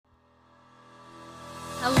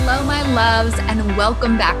Hello, my loves, and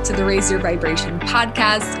welcome back to the Raise Your Vibration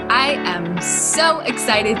podcast. I am so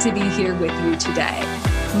excited to be here with you today.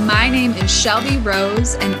 My name is Shelby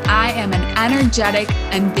Rose, and I am an energetic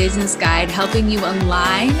and business guide helping you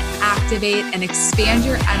align, activate, and expand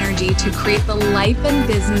your energy to create the life and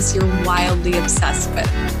business you're wildly obsessed with.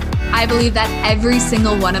 I believe that every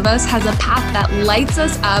single one of us has a path that lights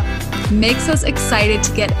us up, makes us excited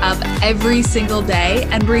to get up every single day,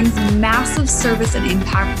 and brings massive service and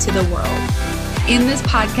impact to the world. In this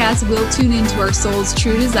podcast, we'll tune into our soul's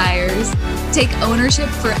true desires, take ownership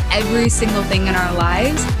for every single thing in our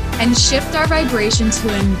lives, and shift our vibration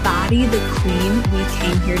to embody the queen we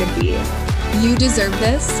came here to be. You deserve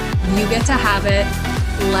this. You get to have it.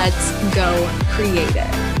 Let's go create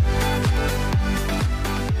it.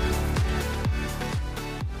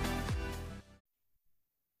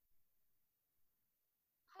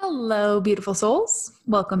 Hello, beautiful souls.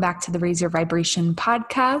 Welcome back to the Raise Your Vibration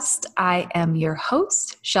podcast. I am your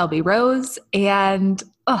host, Shelby Rose, and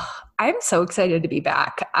I'm so excited to be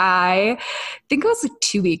back. I think it was like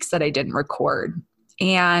 2 weeks that I didn't record,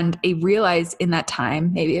 and I realized in that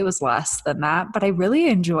time, maybe it was less than that, but I really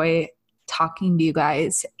enjoy talking to you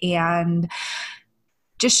guys and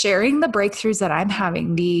just sharing the breakthroughs that I'm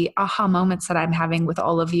having, the aha moments that I'm having with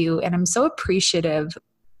all of you. And I'm so appreciative,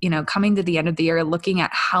 coming to the end of the year, looking at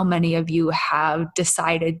how many of you have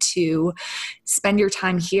decided to spend your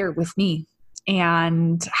time here with me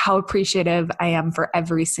and how appreciative I am for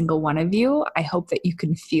every single one of you. I hope that you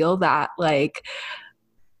can feel that. Like,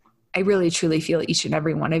 I really truly feel each and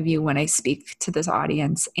every one of you when I speak to this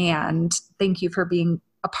audience. And thank you for being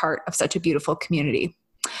a part of such a beautiful community.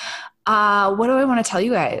 What do I want to tell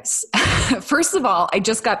you guys? First of all, I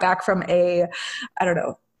just got back from a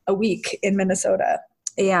week in Minnesota.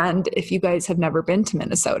 And if you guys have never been to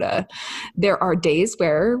Minnesota, there are days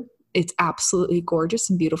where it's absolutely gorgeous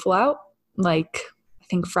and beautiful out. Like, I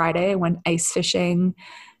think Friday I went ice fishing.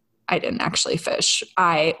 I didn't actually fish.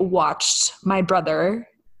 I watched my brother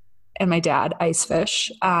and my dad ice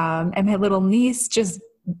fish. And my little niece just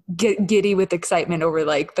get giddy with excitement over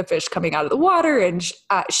like the fish coming out of the water. And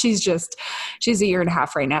she's a year and a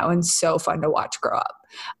half right now, and so fun to watch grow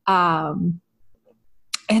up.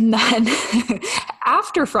 And then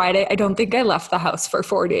after Friday, I don't think I left the house for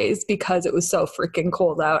 4 days because it was so freaking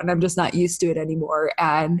cold out and I'm just not used to it anymore.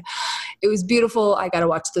 And it was beautiful. I got to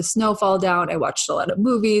watch the snow fall down. I watched a lot of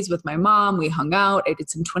movies with my mom. We hung out. I did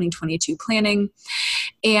some 2022 planning.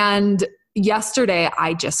 And yesterday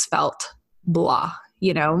I just felt blah,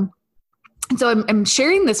 And so I'm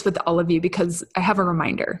sharing this with all of you because I have a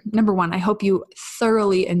reminder. Number one, I hope you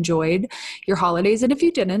thoroughly enjoyed your holidays. And if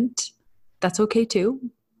you didn't, that's okay too.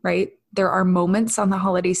 Right? There are moments on the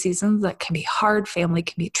holiday seasons that can be hard. Family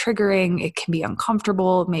can be triggering. It can be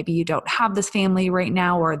uncomfortable. Maybe you don't have this family right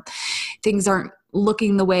now, or things aren't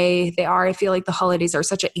looking the way they are. I feel like the holidays are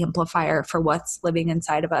such an amplifier for what's living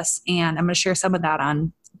inside of us. And I'm going to share some of that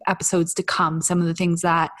on episodes to come. Some of the things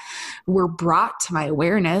that were brought to my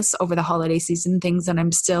awareness over the holiday season, things that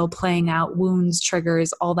I'm still playing out, wounds,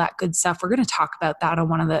 triggers, all that good stuff. We're going to talk about that on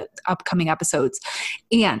one of the upcoming episodes.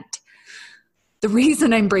 And the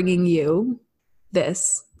reason I'm bringing you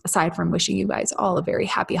this, aside from wishing you guys all a very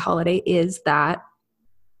happy holiday, is that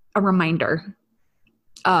a reminder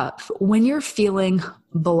of when you're feeling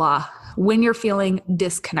blah, when you're feeling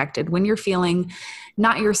disconnected, when you're feeling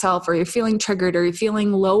not yourself, or you're feeling triggered, or you're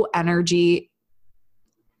feeling low energy,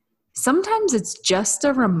 sometimes it's just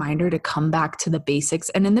a reminder to come back to the basics.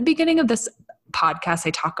 And in the beginning of this podcast,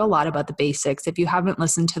 I talk a lot about the basics. If you haven't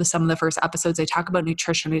listened to some of the first episodes, I talk about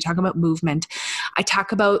nutrition, I talk about movement, I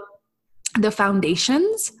talk about the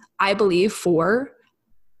foundations, I believe, for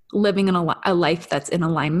living in a life that's in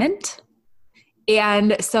alignment.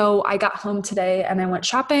 And so I got home today and I went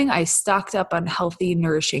shopping. I stocked up on healthy,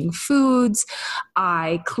 nourishing foods.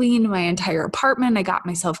 I cleaned my entire apartment. I got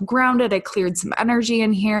myself grounded. I cleared some energy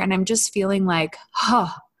in here, and I'm just feeling like,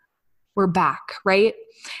 we're back, right?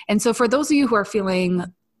 And so for those of you who are feeling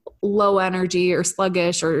low energy or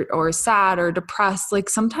sluggish or sad or depressed, like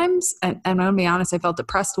sometimes, and I'm going to be honest, I felt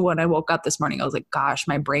depressed when I woke up this morning. I was like, gosh,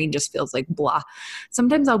 my brain just feels like blah.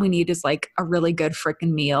 Sometimes all we need is like a really good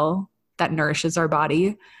freaking meal that nourishes our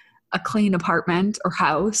body, a clean apartment or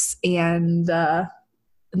house, and the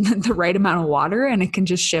right amount of water, and it can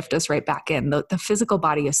just shift us right back in. The physical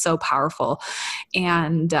body is so powerful.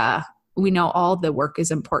 And we know all the work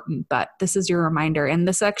is important, but this is your reminder. And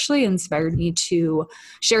this actually inspired me to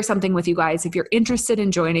share something with you guys. If you're interested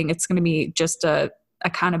in joining, it's going to be just a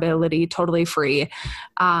accountability, totally free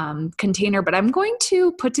container. But I'm going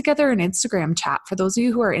to put together an Instagram chat for those of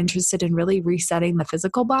you who are interested in really resetting the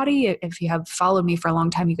physical body. If you have followed me for a long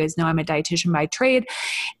time, you guys know I'm a dietitian by trade.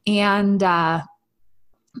 And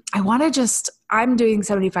I'm doing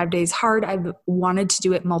 75 days hard. I've wanted to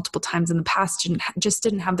do it multiple times in the past, and just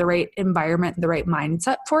didn't have the right environment, the right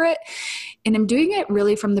mindset for it. And I'm doing it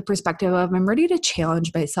really from the perspective of I'm ready to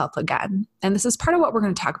challenge myself again. And this is part of what we're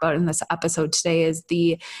going to talk about in this episode today, is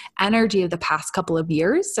the energy of the past couple of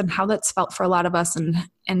years and how that's felt for a lot of us, and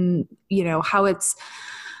how it's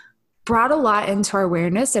brought a lot into our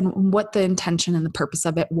awareness and what the intention and the purpose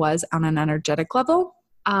of it was on an energetic level.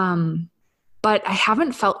 But I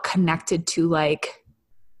haven't felt connected to like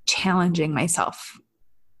challenging myself.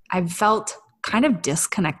 I've felt kind of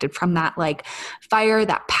disconnected from that like fire,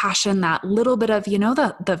 that passion, that little bit of,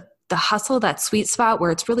 the hustle, that sweet spot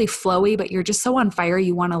where it's really flowy, but you're just so on fire.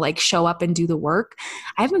 You want to like show up and do the work.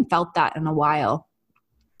 I haven't felt that in a while.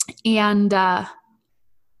 And,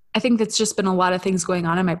 I think that's just been a lot of things going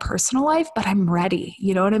on in my personal life, but I'm ready.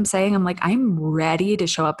 You know what I'm saying? I'm like, I'm ready to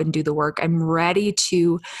show up and do the work. I'm ready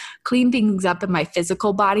to clean things up in my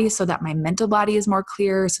physical body so that my mental body is more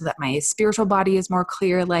clear, so that my spiritual body is more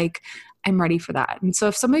clear. Like, I'm ready for that. And so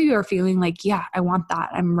if some of you are feeling like, yeah, I want that,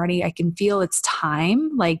 I'm ready, I can feel it's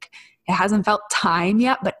time. Like, it hasn't felt time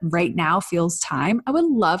yet, but right now feels time. I would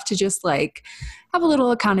love to just like have a little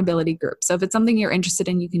accountability group. So if it's something you're interested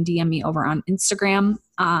in, you can DM me over on Instagram.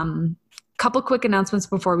 Couple quick announcements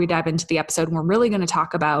before we dive into the episode. We're really going to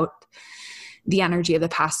talk about the energy of the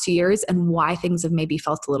past 2 years and why things have maybe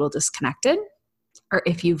felt a little disconnected, or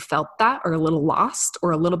if you've felt that, or a little lost, or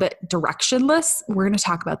a little bit directionless. We're going to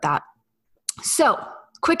talk about that. So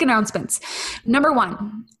quick announcements. Number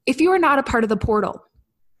one, if you are not a part of the portal,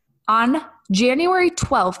 on January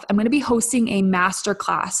 12th, I'm going to be hosting a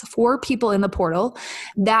masterclass for people in the portal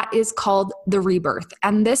that is called The Rebirth.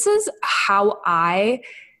 And this is how I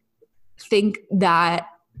think that,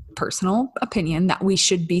 personal opinion, that we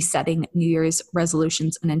should be setting New Year's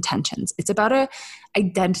resolutions and intentions. It's about a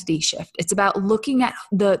identity shift. It's about looking at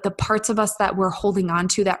the parts of us that we're holding on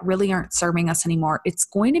to that really aren't serving us anymore. It's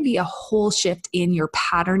going to be a whole shift in your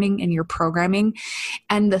patterning and your programming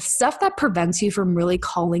and the stuff that prevents you from really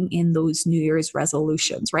calling in those New Year's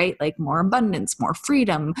resolutions, right? Like more abundance, more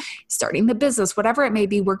freedom, starting the business, whatever it may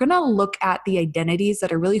be. We're going to look at the identities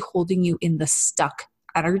that are really holding you in the stuck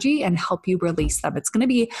energy and help you release them. It's going to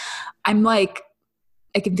be, I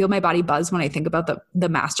can feel my body buzz when I think about the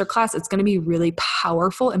masterclass. It's going to be really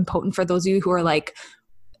powerful and potent for those of you who are like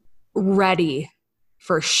ready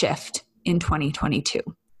for shift in 2022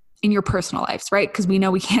 in your personal lives, right? Because we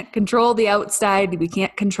know we can't control the outside, we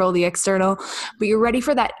can't control the external, but you're ready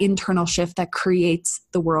for that internal shift that creates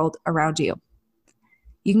the world around you.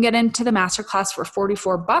 You can get into the masterclass for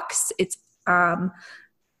 $44. It's,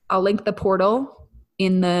 I'll link the portal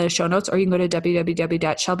in the show notes, or you can go to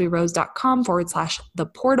www.shelbyrose.com/the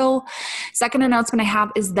portal. Second announcement I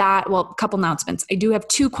have is that, well, a couple announcements. I do have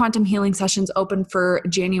 2 quantum healing sessions open for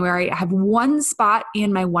January. I have 1 spot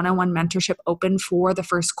in my one-on-one mentorship open for the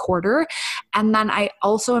first quarter. And then I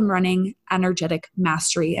also am running Energetic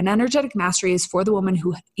Mastery. And Energetic Mastery is for the woman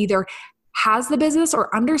who either has the business or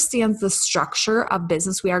understands the structure of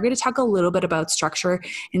business. We are going to talk a little bit about structure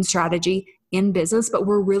and strategy in business, but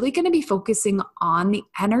we're really going to be focusing on the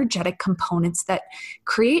energetic components that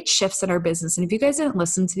create shifts in our business. And if you guys didn't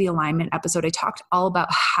listen to the alignment episode, I talked all about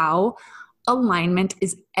how alignment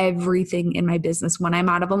is everything in my business. When I'm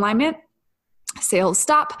out of alignment, sales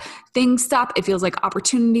stop, things stop. It feels like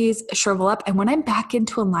opportunities shrivel up. And when I'm back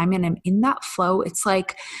into alignment, I'm in that flow. It's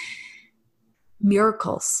like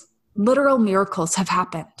miracles, literal miracles have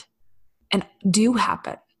happened and do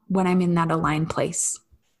happen when I'm in that aligned place.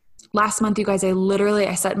 Last month, you guys,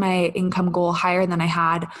 I set my income goal higher than I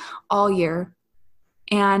had all year.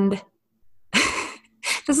 And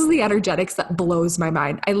this is the energetics that blows my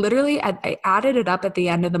mind. I added it up at the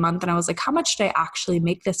end of the month and I was like, how much did I actually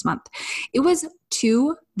make this month? It was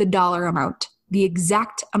to the dollar amount, the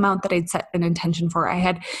exact amount that I'd set an intention for.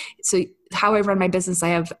 So how I run my business, I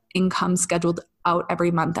have income scheduled out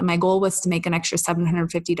every month. And my goal was to make an extra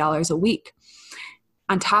 $750 a week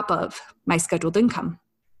on top of my scheduled income.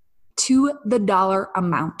 To the dollar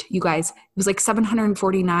amount, you guys. It was like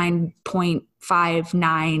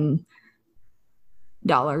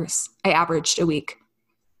 $749.59 I averaged a week.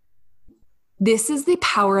 This is the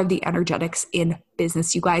power of the energetics in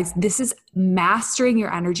business, you guys. This is mastering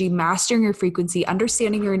your energy, mastering your frequency,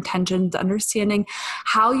 understanding your intentions, understanding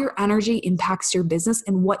how your energy impacts your business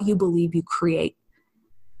and what you believe you create.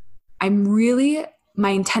 My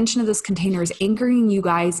intention of this container is anchoring you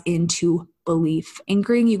guys into belief,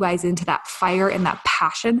 anchoring you guys into that fire and that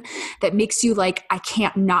passion that makes you like, I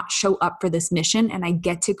can't not show up for this mission, and I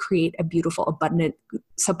get to create a beautiful, abundant,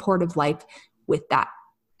 supportive life with that.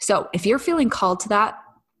 So if you're feeling called to that,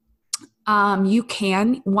 you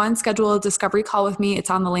can schedule a discovery call with me. It's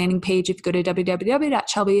on the landing page. If you go to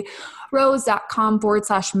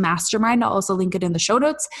www.shelbyrose.com/mastermind, I'll also link it in the show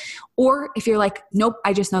notes. Or if you're like, nope,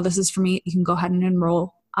 I just know this is for me, you can go ahead and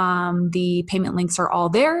enroll. The payment links are all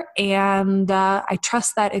there. And I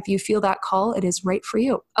trust that if you feel that call, it is right for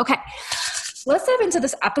you. Okay, let's dive into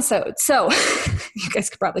this episode. So you guys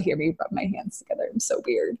could probably hear me rub my hands together. I'm so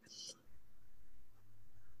weird.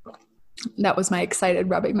 That was my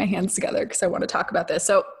excited rubbing my hands together because I want to talk about this.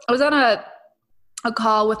 So I was on a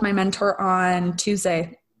call with my mentor on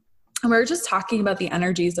Tuesday, and we were just talking about the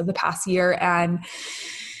energies of the past year. And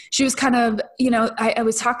she was kind of, I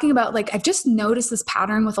was talking about like, I've just noticed this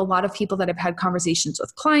pattern with a lot of people that I've had conversations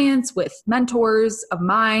with, clients, with mentors of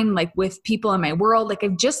mine, like with people in my world. Like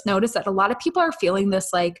I've just noticed that a lot of people are feeling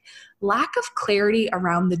this like lack of clarity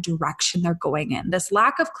around the direction they're going in, this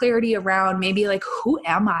lack of clarity around maybe like, who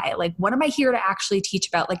am I? Like, what am I here to actually teach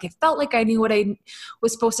about? Like, I felt like I knew what I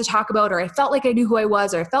was supposed to talk about, or I felt like I knew who I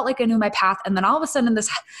was, or I felt like I knew my path. And then all of a sudden this,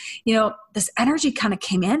 this energy kind of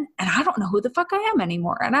came in, and I don't know who the fuck I am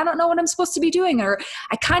anymore. And I don't know what I'm supposed to be doing, or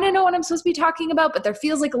I kind of know what I'm supposed to be talking about, but there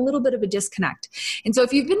feels like a little bit of a disconnect. And so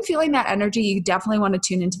if you've been feeling that energy, you definitely want to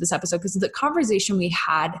tune into this episode, because the conversation we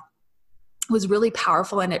had was really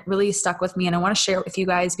powerful and it really stuck with me. And I want to share it with you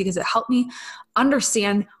guys because it helped me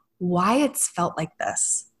understand why it's felt like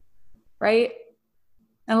this, right?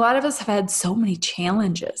 And a lot of us have had so many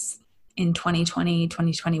challenges in 2020,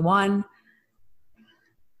 2021.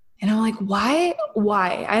 And I'm like, why?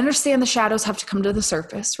 I understand the shadows have to come to the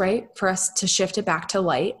surface, right? For us to shift it back to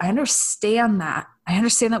light. I understand that. I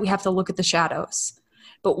understand that we have to look at the shadows.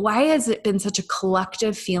 But why has it been such a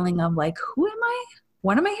collective feeling of like, who am I?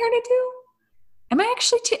 What am I here to do?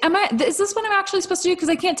 Is this what I'm actually supposed to do? Because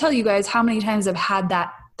I can't tell you guys how many times I've had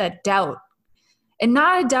that doubt. And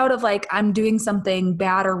not a doubt of like, I'm doing something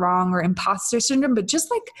bad or wrong or imposter syndrome, but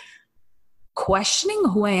just like questioning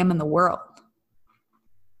who I am in the world.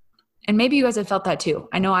 And maybe you guys have felt that too.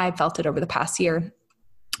 I know I felt it over the past year.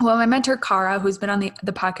 Well, my mentor, Cara, who's been on the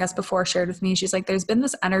podcast before, shared with me, she's like, there's been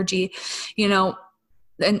this energy,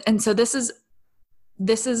 and so this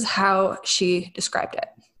is how she described it.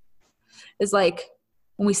 Is like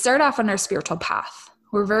when we start off on our spiritual path,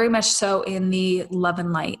 we're very much so in the love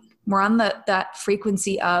and light. We're on that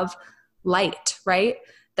frequency of light, right?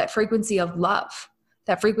 That frequency of love,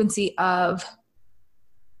 that frequency of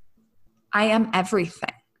I am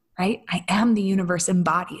everything, right? I am the universe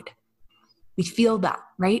embodied. We feel that,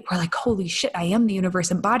 right? We're like, holy shit, I am the universe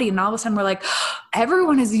embodied. And all of a sudden we're like,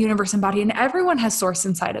 everyone is the universe embodied and everyone has source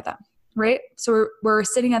inside of them, right? So we're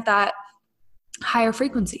sitting at that higher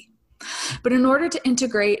frequency. But in order to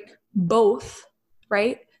integrate both,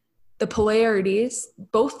 right, the polarities,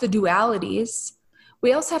 both the dualities,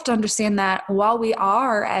 we also have to understand that while we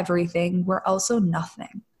are everything, we're also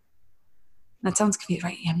nothing. That sounds confusing,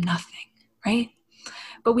 right? I'm nothing, right?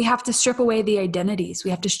 But we have to strip away the identities. We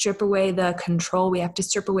have to strip away the control. We have to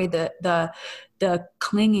strip away the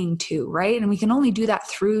clinging to, right? And we can only do that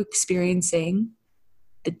through experiencing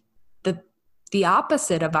the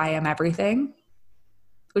opposite of I am everything,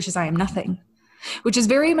 which is I am nothing, which is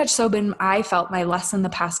very much so been, I felt my lesson the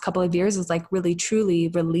past couple of years is like really truly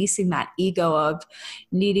releasing that ego of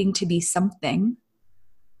needing to be something,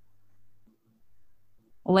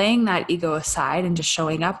 laying that ego aside and just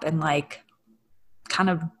showing up and like kind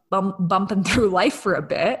of bumping through life for a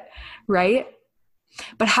bit, right?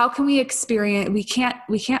 But how can we experience, we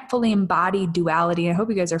can't fully embody duality. I hope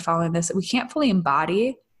you guys are following this. We can't fully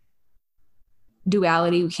embody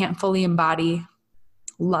duality. We can't fully embody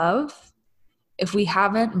love if we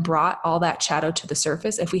haven't brought all that shadow to the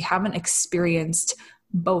surface, if we haven't experienced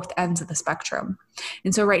both ends of the spectrum.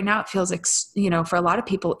 And so right now it feels like, for a lot of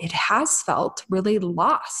people, it has felt really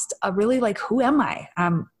lost, really like, who am I?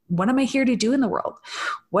 What am I here to do in the world?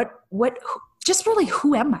 Just really,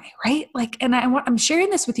 who am I? Right? Like, and I'm sharing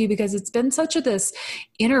this with you because it's been such this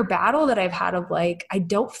inner battle that I've had of like, I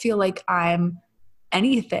don't feel like I'm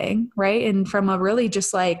anything. Right. And from a really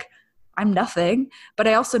just like, I'm nothing, but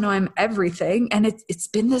I also know I'm everything. And it's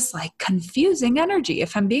been this like confusing energy.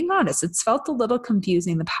 If I'm being honest, it's felt a little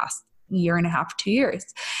confusing the past year and a half, 2 years.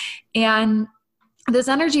 And this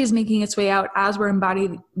energy is making its way out as we're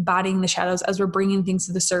embodying the shadows, as we're bringing things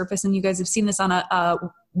to the surface. And you guys have seen this on a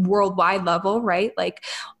worldwide level, right? Like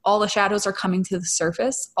all the shadows are coming to the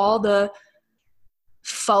surface, all the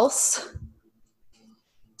false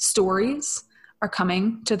stories are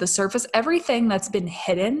coming to the surface. Everything that's been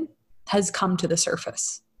hidden has come to the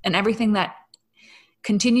surface, and everything that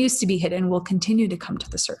continues to be hidden will continue to come to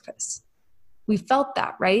the surface. We felt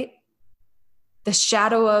that, right? The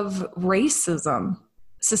shadow of racism,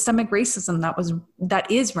 systemic racism that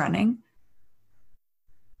is running.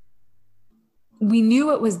 We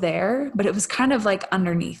knew it was there, but it was kind of like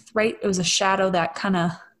underneath, right? It was a shadow that kind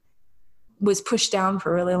of was pushed down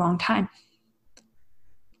for a really long time.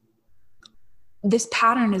 This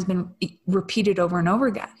pattern has been repeated over and over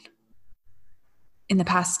again in the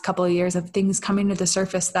past couple of years, of things coming to the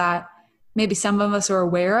surface that maybe some of us are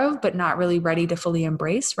aware of, but not really ready to fully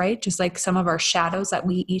embrace, right? Just like some of our shadows that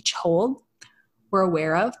we each hold, we're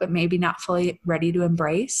aware of, but maybe not fully ready to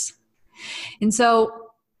embrace. And so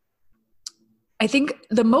I think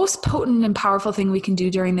the most potent and powerful thing we can do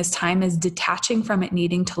during this time is detaching from it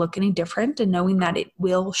needing to look any different, and knowing that it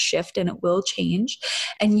will shift and it will change,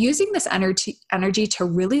 and using this energy to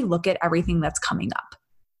really look at everything that's coming up.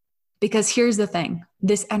 Because here's the thing,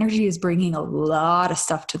 this energy is bringing a lot of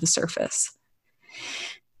stuff to the surface.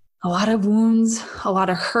 A lot of wounds, a lot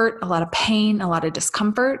of hurt, a lot of pain, a lot of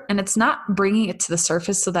discomfort. And it's not bringing it to the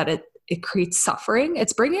surface so that it creates suffering.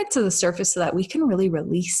 It's bringing it to the surface so that we can really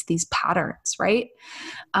release these patterns, right?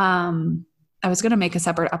 I was going to make a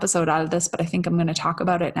separate episode out of this, but I think I'm going to talk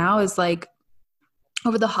about it now. Is like,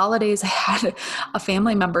 over the holidays, I had a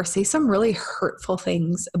family member say some really hurtful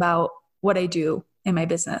things about what I do in my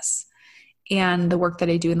business and the work that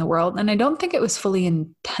I do in the world. And I don't think it was fully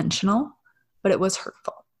intentional, but it was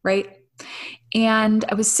hurtful, right? And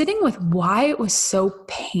I was sitting with why it was so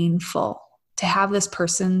painful to have this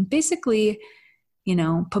person basically,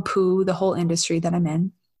 poo-poo the whole industry that I'm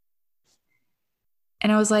in.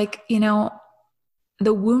 And I was like,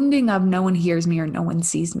 the wounding of no one hears me or no one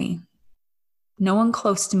sees me. No one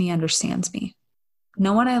close to me understands me.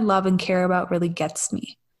 No one I love and care about really gets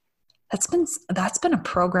me. That's been a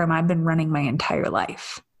program I've been running my entire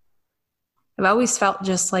life. I've always felt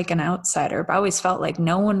just like an outsider. I've always felt like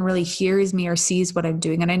no one really hears me or sees what I'm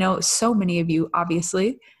doing. And I know so many of you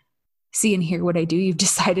obviously see and hear what I do. You've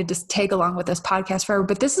decided to tag along with this podcast forever,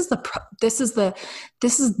 but this is the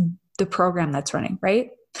program that's running, right?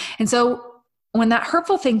 And so when that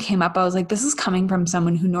hurtful thing came up, I was like, this is coming from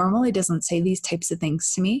someone who normally doesn't say these types of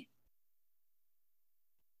things to me.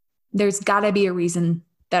 There's got to be a reason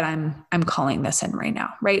that I'm calling this in right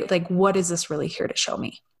now, right? Like, what is this really here to show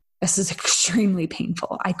me? This is extremely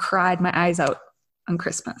painful. I cried my eyes out on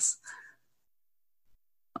Christmas.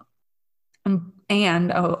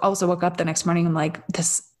 And I also woke up the next morning. I'm like,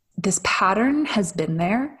 this pattern has been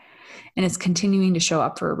there and it's continuing to show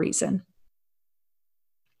up for a reason.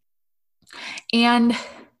 And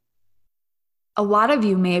a lot of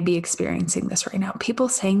you may be experiencing this right now. People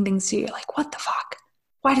saying things to you like, what the fuck?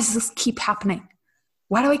 Why does this keep happening?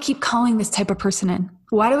 Why do I keep calling this type of person in?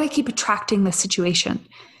 Why do I keep attracting this situation?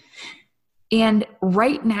 And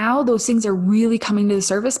right now, those things are really coming to the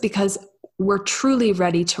surface because we're truly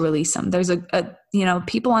ready to release them. There's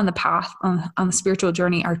people on the path, on the spiritual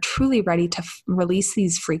journey are truly ready to release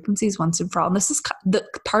these frequencies once and for all. And this is the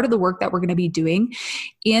part of the work that we're going to be doing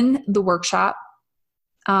in the workshop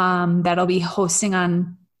that I'll be hosting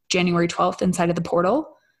on January 12th inside of the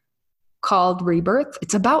portal, called Rebirth.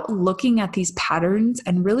 It's about looking at these patterns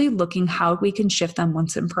and really looking how we can shift them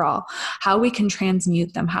once and for all, how we can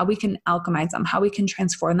transmute them, how we can alchemize them, how we can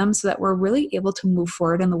transform them so that we're really able to move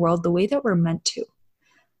forward in the world the way that we're meant to.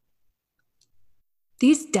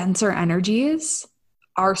 These denser energies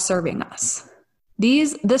are serving us.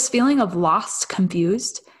 This feeling of lost,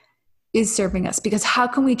 confused is serving us, because how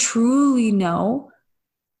can we truly know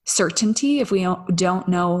certainty if we don't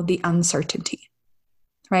know the uncertainty,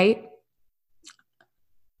 right?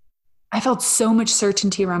 I felt so much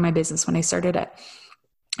certainty around my business when I started it.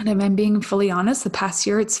 And if I'm being fully honest, the past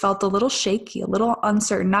year, it's felt a little shaky, a little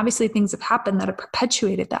uncertain. Obviously, things have happened that have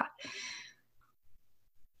perpetuated that.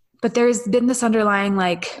 But there's been this underlying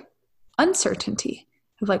uncertainty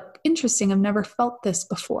of interesting, I've never felt this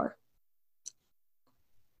before.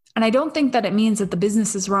 And I don't think that it means that the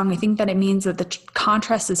business is wrong. I think that it means that the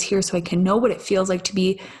contrast is here so I can know what it feels like to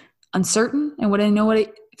be uncertain and what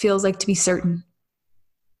it feels like to be certain.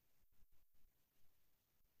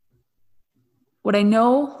 What I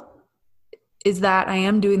know is that I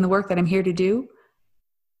am doing the work that I'm here to do,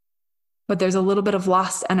 but there's a little bit of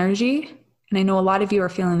lost energy. And I know a lot of you are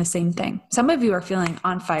feeling the same thing. Some of you are feeling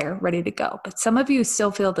on fire, ready to go, but some of you still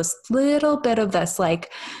feel this little bit of this,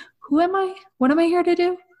 who am I? What am I here to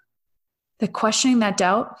do? The questioning, that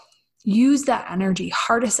doubt. Use that energy,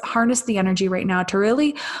 harness the energy right now to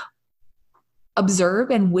really observe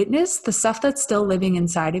and witness the stuff that's still living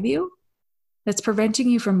inside of you, that's preventing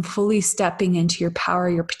you from fully stepping into your power,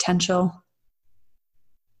 your potential,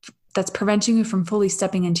 that's preventing you from fully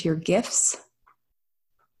stepping into your gifts.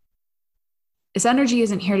 This energy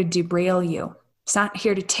isn't here to derail you. It's not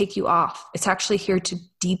here to take you off. It's actually here to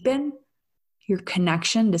deepen your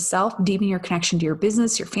connection to self, deepen your connection to your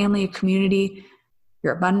business, your family, your community,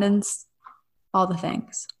 your abundance, all the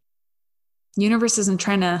things. The universe isn't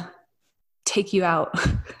trying to take you out.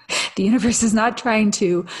 The universe is not trying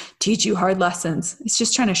to teach you hard lessons. It's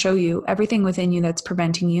just trying to show you everything within you that's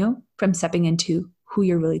preventing you from stepping into who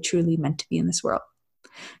you're really truly meant to be in this world.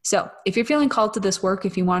 So if you're feeling called to this work,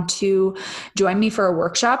 if you want to join me for a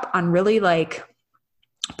workshop on really like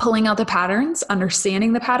pulling out the patterns,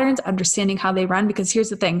 understanding how they run, because here's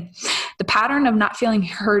the thing, the pattern of not feeling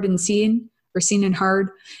heard and seen, or seen and heard,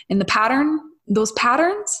 and those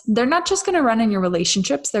patterns, they're not just going to run in your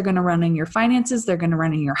relationships. They're going to run in your finances. They're going to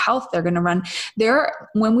run in your health.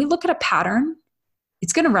 When we look at a pattern,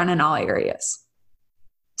 it's going to run in all areas.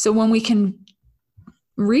 So when we can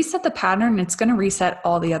reset the pattern, it's going to reset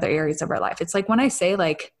all the other areas of our life. It's like when I say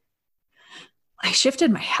like, I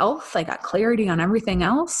shifted my health, I got clarity on everything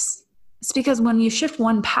else. It's because when you shift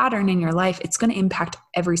one pattern in your life, it's going to impact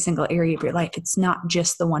every single area of your life. It's not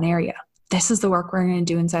just the one area. This is the work we're going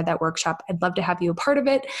to do inside that workshop. I'd love to have you a part of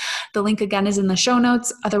it. The link again is in the show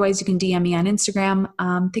notes. Otherwise, you can DM me on Instagram.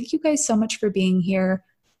 Thank you guys so much for being here.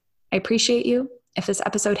 I appreciate you. If this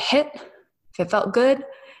episode hit, if it felt good,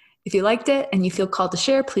 if you liked it and you feel called to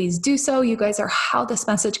share, please do so. You guys are how this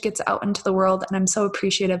message gets out into the world, and I'm so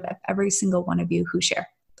appreciative of every single one of you who share.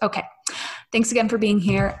 Okay. Thanks again for being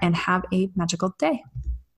here, and have a magical day.